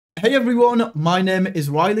Hey everyone, my name is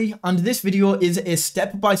Riley and this video is a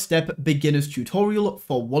step-by-step beginner's tutorial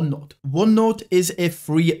for OneNote. OneNote is a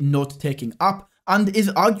free note-taking app and is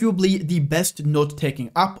arguably the best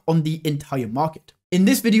note-taking app on the entire market. In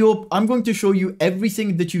this video, I'm going to show you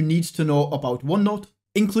everything that you need to know about OneNote,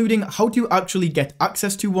 including how to actually get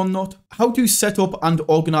access to OneNote, how to set up and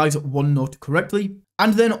organize OneNote correctly,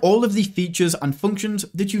 and then all of the features and functions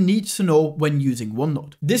that you need to know when using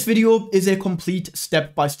OneNote. This video is a complete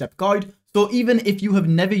step-by-step guide, so even if you have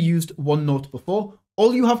never used OneNote before,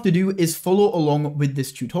 all you have to do is follow along with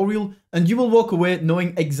this tutorial and you will walk away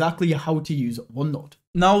knowing exactly how to use OneNote.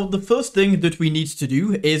 Now, the first thing that we need to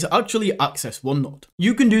do is actually access OneNote.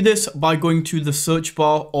 You can do this by going to the search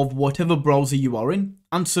bar of whatever browser you are in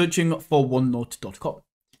and searching for onenote.com.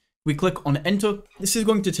 We click on enter. This is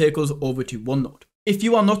going to take us over to OneNote. If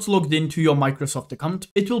you are not logged into your Microsoft account,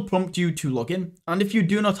 it will prompt you to log in. And if you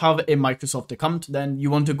do not have a Microsoft account, then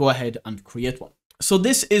you want to go ahead and create one. So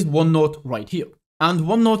this is OneNote right here. And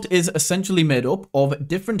OneNote is essentially made up of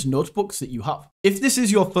different notebooks that you have. If this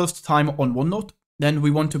is your first time on OneNote, then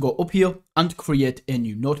we want to go up here and create a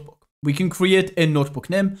new notebook. We can create a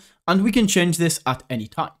notebook name and we can change this at any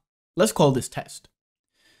time. Let's call this test.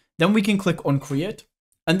 Then we can click on create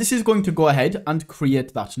and this is going to go ahead and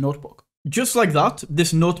create that notebook. Just like that,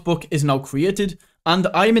 this notebook is now created and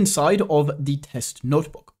I'm inside of the test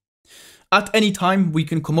notebook. At any time, we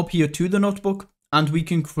can come up here to the notebook and we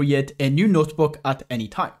can create a new notebook at any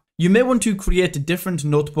time. You may want to create different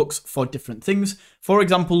notebooks for different things. For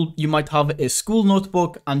example, you might have a school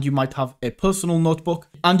notebook and you might have a personal notebook,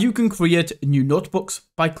 and you can create new notebooks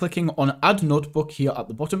by clicking on add notebook here at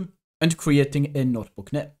the bottom and creating a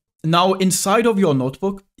notebook name. Now, inside of your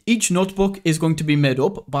notebook, each notebook is going to be made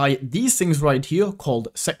up by these things right here called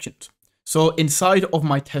sections. So inside of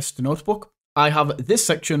my test notebook, I have this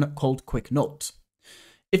section called quick notes.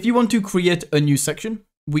 If you want to create a new section,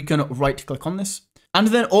 we can right click on this. And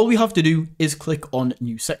then all we have to do is click on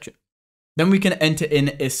new section. Then we can enter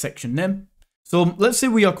in a section name. So let's say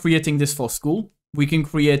we are creating this for school. We can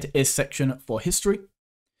create a section for history.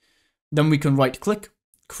 Then we can right click,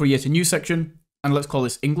 create a new section, and let's call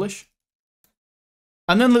this English.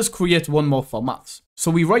 And then let's create one more for maths.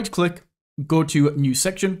 So we right click, go to new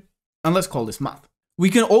section, and let's call this math. We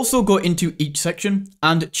can also go into each section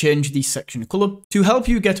and change the section color to help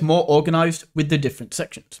you get more organized with the different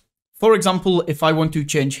sections. For example, if I want to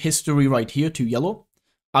change history right here to yellow,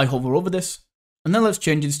 I hover over this, and then let's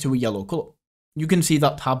change this to a yellow color. You can see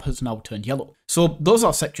that tab has now turned yellow. So those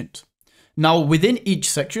are sections. Now within each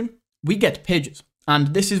section, we get pages.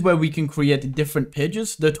 And this is where we can create different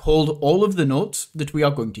pages that hold all of the notes that we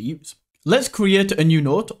are going to use. Let's create a new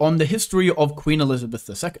note on the history of Queen Elizabeth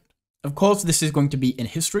II. Of course, this is going to be in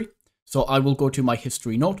history. So I will go to my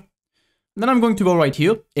history note. And then I'm going to go right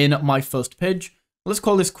here in my first page. Let's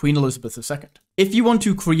call this Queen Elizabeth II. If you want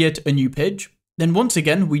to create a new page, then once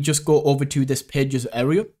again, we just go over to this pages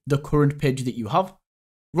area, the current page that you have.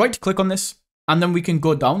 Right click on this, and then we can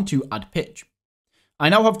go down to add page. I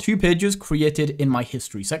now have two pages created in my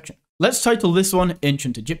history section. Let's title this one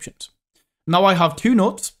Ancient Egyptians. Now I have two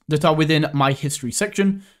notes that are within my history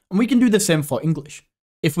section, and we can do the same for English.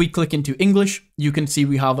 If we click into English, you can see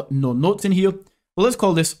we have no notes in here. Well, let's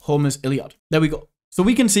call this Homer's Iliad. There we go. So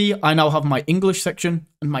we can see I now have my English section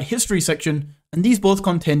and my history section, and these both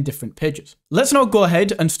contain different pages. Let's now go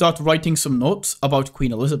ahead and start writing some notes about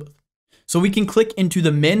Queen Elizabeth. So we can click into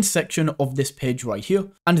the main section of this page right here,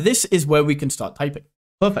 and this is where we can start typing.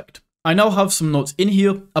 Perfect. I now have some notes in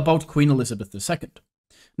here about Queen Elizabeth II.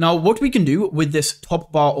 Now, what we can do with this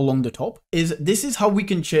top bar along the top is this is how we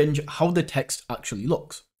can change how the text actually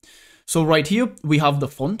looks. So right here, we have the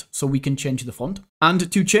font, so we can change the font. And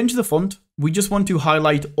to change the font, we just want to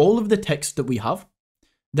highlight all of the text that we have.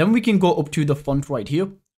 Then we can go up to the font right here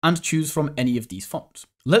and choose from any of these fonts.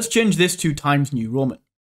 Let's change this to Times New Roman.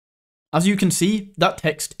 As you can see, that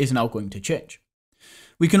text is now going to change.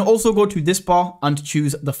 We can also go to this bar and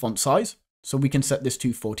choose the font size. So we can set this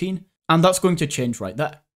to 14, and that's going to change right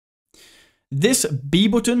there. This B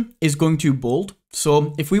button is going to bold.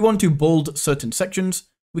 So if we want to bold certain sections,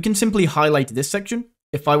 we can simply highlight this section.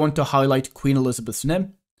 If I want to highlight Queen Elizabeth's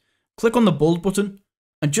name, click on the bold button,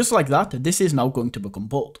 and just like that, this is now going to become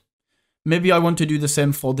bold. Maybe I want to do the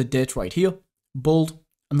same for the date right here, bold,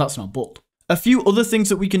 and that's now bold. A few other things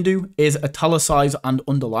that we can do is italicize and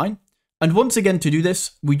underline. And once again, to do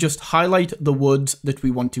this, we just highlight the words that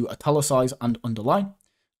we want to italicize and underline,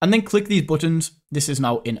 and then click these buttons. This is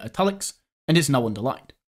now in italics, and it's now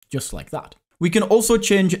underlined, just like that. We can also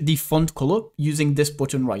change the font color using this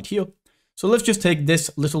button right here. So let's just take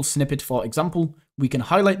this little snippet for example. We can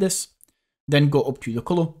highlight this, then go up to the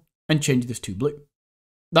color, and change this to blue.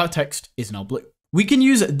 That text is now blue. We can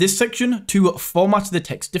use this section to format the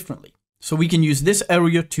text differently. So we can use this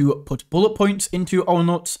area to put bullet points into our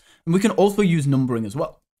notes, and we can also use numbering as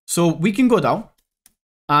well. So we can go down,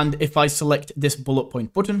 and if I select this bullet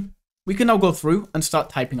point button, we can now go through and start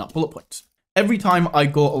typing out bullet points. Every time I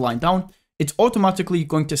go a line down, it's automatically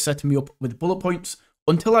going to set me up with bullet points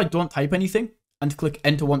until I don't type anything and click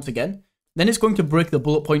enter once again. Then it's going to break the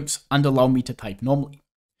bullet points and allow me to type normally.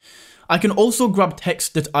 I can also grab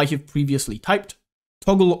text that I have previously typed,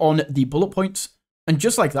 toggle on the bullet points, and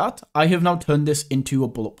just like that, I have now turned this into a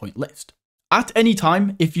bullet point list. At any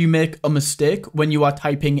time, if you make a mistake when you are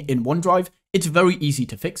typing in OneDrive, it's very easy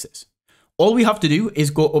to fix this. All we have to do is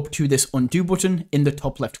go up to this undo button in the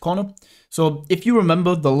top left corner. So if you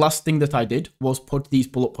remember, the last thing that I did was put these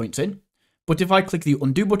bullet points in. But if I click the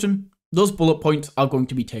undo button, those bullet points are going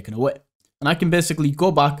to be taken away. And I can basically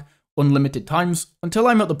go back unlimited times until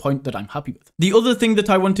I'm at the point that I'm happy with. The other thing that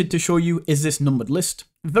I wanted to show you is this numbered list.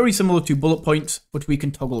 Very similar to bullet points, but we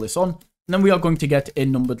can toggle this on. And then we are going to get a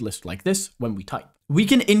numbered list like this when we type. We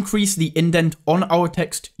can increase the indent on our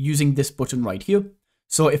text using this button right here.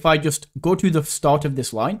 So if I just go to the start of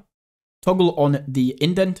this line, toggle on the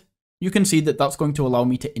indent, you can see that that's going to allow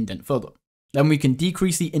me to indent further. Then we can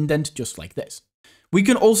decrease the indent just like this. We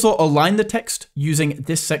can also align the text using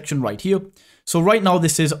this section right here. So right now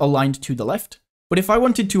this is aligned to the left, but if I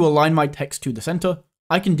wanted to align my text to the center,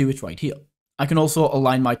 I can do it right here. I can also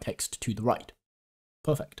align my text to the right.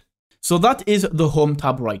 Perfect. So that is the home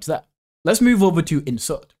tab right there. Let's move over to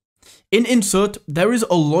insert. In insert, there is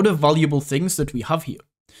a lot of valuable things that we have here.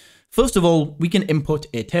 First of all, we can input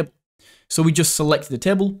a table. So we just select the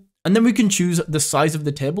table, and then we can choose the size of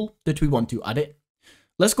the table that we want to add in.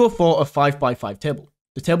 Let's go for a 5x5 table.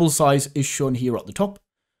 The table size is shown here at the top.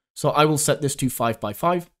 So I will set this to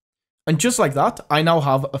 5x5. And just like that, I now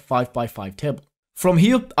have a 5x5 table. From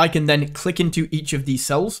here, I can then click into each of these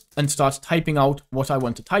cells and start typing out what I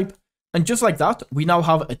want to type. And just like that, we now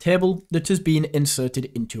have a table that has been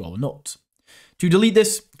inserted into our notes. To delete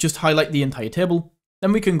this, just highlight the entire table.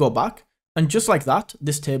 Then we can go back. And just like that,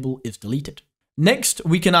 this table is deleted. Next,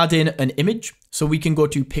 we can add in an image. So we can go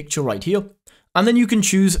to picture right here. And then you can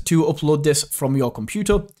choose to upload this from your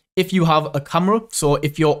computer. If you have a camera, so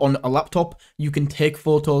if you're on a laptop, you can take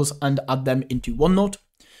photos and add them into OneNote.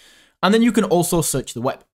 And then you can also search the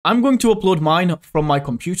web. I'm going to upload mine from my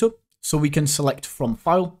computer, so we can select from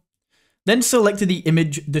file. Then select the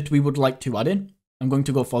image that we would like to add in. I'm going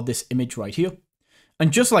to go for this image right here.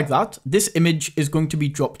 And just like that, this image is going to be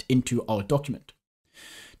dropped into our document.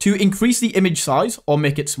 To increase the image size or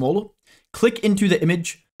make it smaller, click into the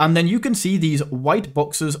image, and then you can see these white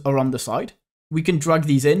boxes around the side. We can drag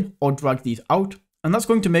these in or drag these out, and that's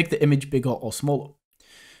going to make the image bigger or smaller.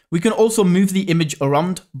 We can also move the image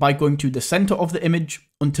around by going to the center of the image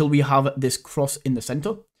until we have this cross in the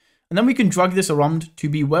center. And then we can drag this around to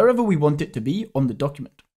be wherever we want it to be on the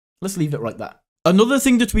document. Let's leave it right there. Another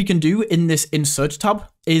thing that we can do in this insert tab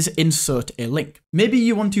is insert a link. Maybe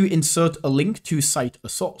you want to insert a link to cite a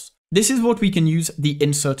source. This is what we can use the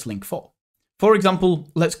insert link for. For example,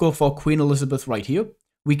 let's go for Queen Elizabeth right here.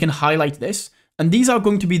 We can highlight this, and these are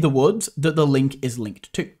going to be the words that the link is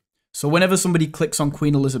linked to. So whenever somebody clicks on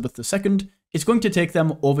Queen Elizabeth II, it's going to take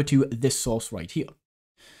them over to this source right here.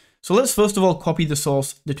 So let's first of all copy the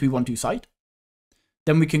source that we want to cite.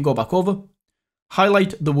 Then we can go back over,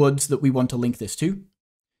 highlight the words that we want to link this to,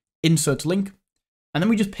 insert link, and then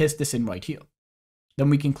we just paste this in right here.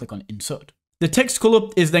 Then we can click on insert. The text color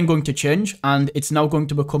is then going to change, and it's now going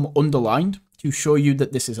to become underlined to show you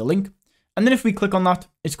that this is a link. And then if we click on that,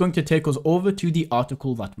 it's going to take us over to the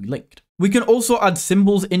article that we linked. We can also add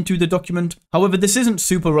symbols into the document. However, this isn't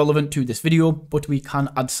super relevant to this video, but we can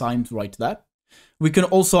add signs right there. We can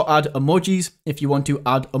also add emojis if you want to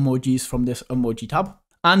add emojis from this emoji tab.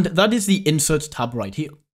 And that is the insert tab right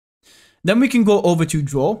here. Then we can go over to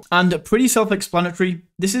draw, and pretty self-explanatory.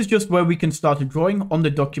 This is just where we can start drawing on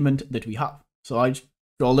the document that we have. So I just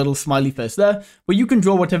draw a little smiley face there, but you can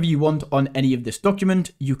draw whatever you want on any of this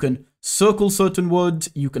document. You can circle certain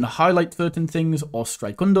words, you can highlight certain things or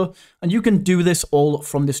strike under, and you can do this all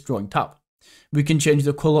from this drawing tab. We can change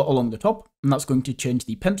the color along the top, and that's going to change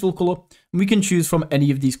the pencil color, and we can choose from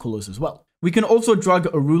any of these colors as well. We can also drag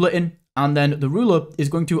a ruler in, and then the ruler is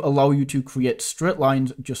going to allow you to create straight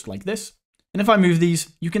lines just like this. And if I move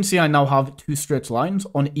these, you can see I now have two straight lines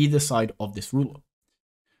on either side of this ruler.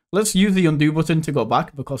 Let's use the undo button to go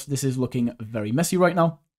back because this is looking very messy right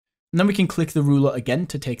now. And then we can click the ruler again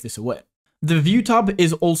to take this away. The view tab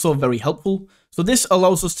is also very helpful. So this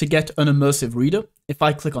allows us to get an immersive reader. If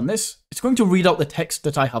I click on this, it's going to read out the text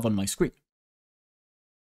that I have on my screen.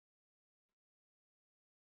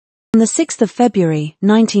 On the 6th of February,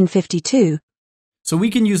 1952. So we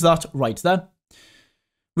can use that right there.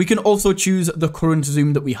 We can also choose the current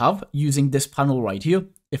zoom that we have using this panel right here.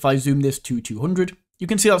 If I zoom this to 200, you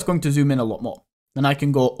can see that's going to zoom in a lot more. Then I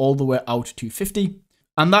can go all the way out to 50,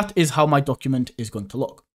 and that is how my document is going to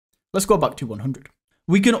look. Let's go back to 100.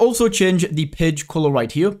 We can also change the page color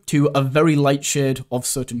right here to a very light shade of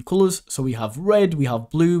certain colors. So we have red, we have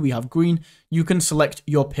blue, we have green. You can select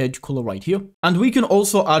your page color right here. And we can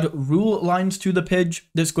also add rule lines to the page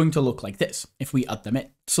that's going to look like this if we add them in.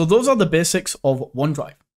 So those are the basics of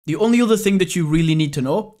OneDrive. The only other thing that you really need to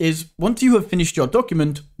know is once you have finished your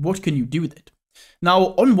document, what can you do with it?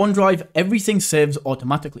 Now on OneDrive, everything saves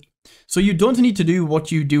automatically. So you don't need to do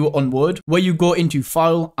what you do on Word, where you go into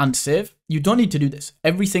File and Save. You don't need to do this.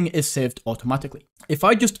 Everything is saved automatically. If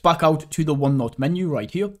I just back out to the OneNote menu right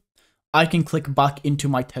here, I can click back into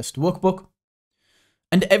my test workbook,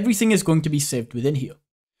 and everything is going to be saved within here.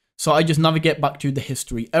 So I just navigate back to the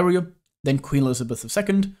history area, then Queen Elizabeth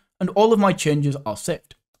II, and all of my changes are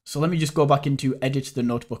saved. So let me just go back into edit the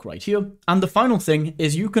notebook right here. And the final thing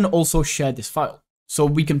is you can also share this file. So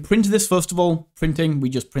we can print this first of all, printing, we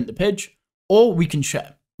just print the page, or we can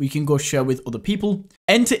share. We can go share with other people,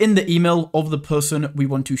 enter in the email of the person we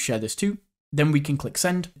want to share this to, then we can click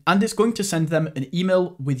send, and it's going to send them an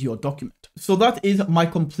email with your document. So that is my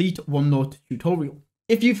complete OneNote tutorial.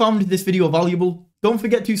 If you found this video valuable, don't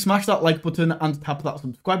forget to smash that like button and tap that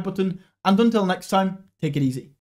subscribe button. And until next time, take it easy.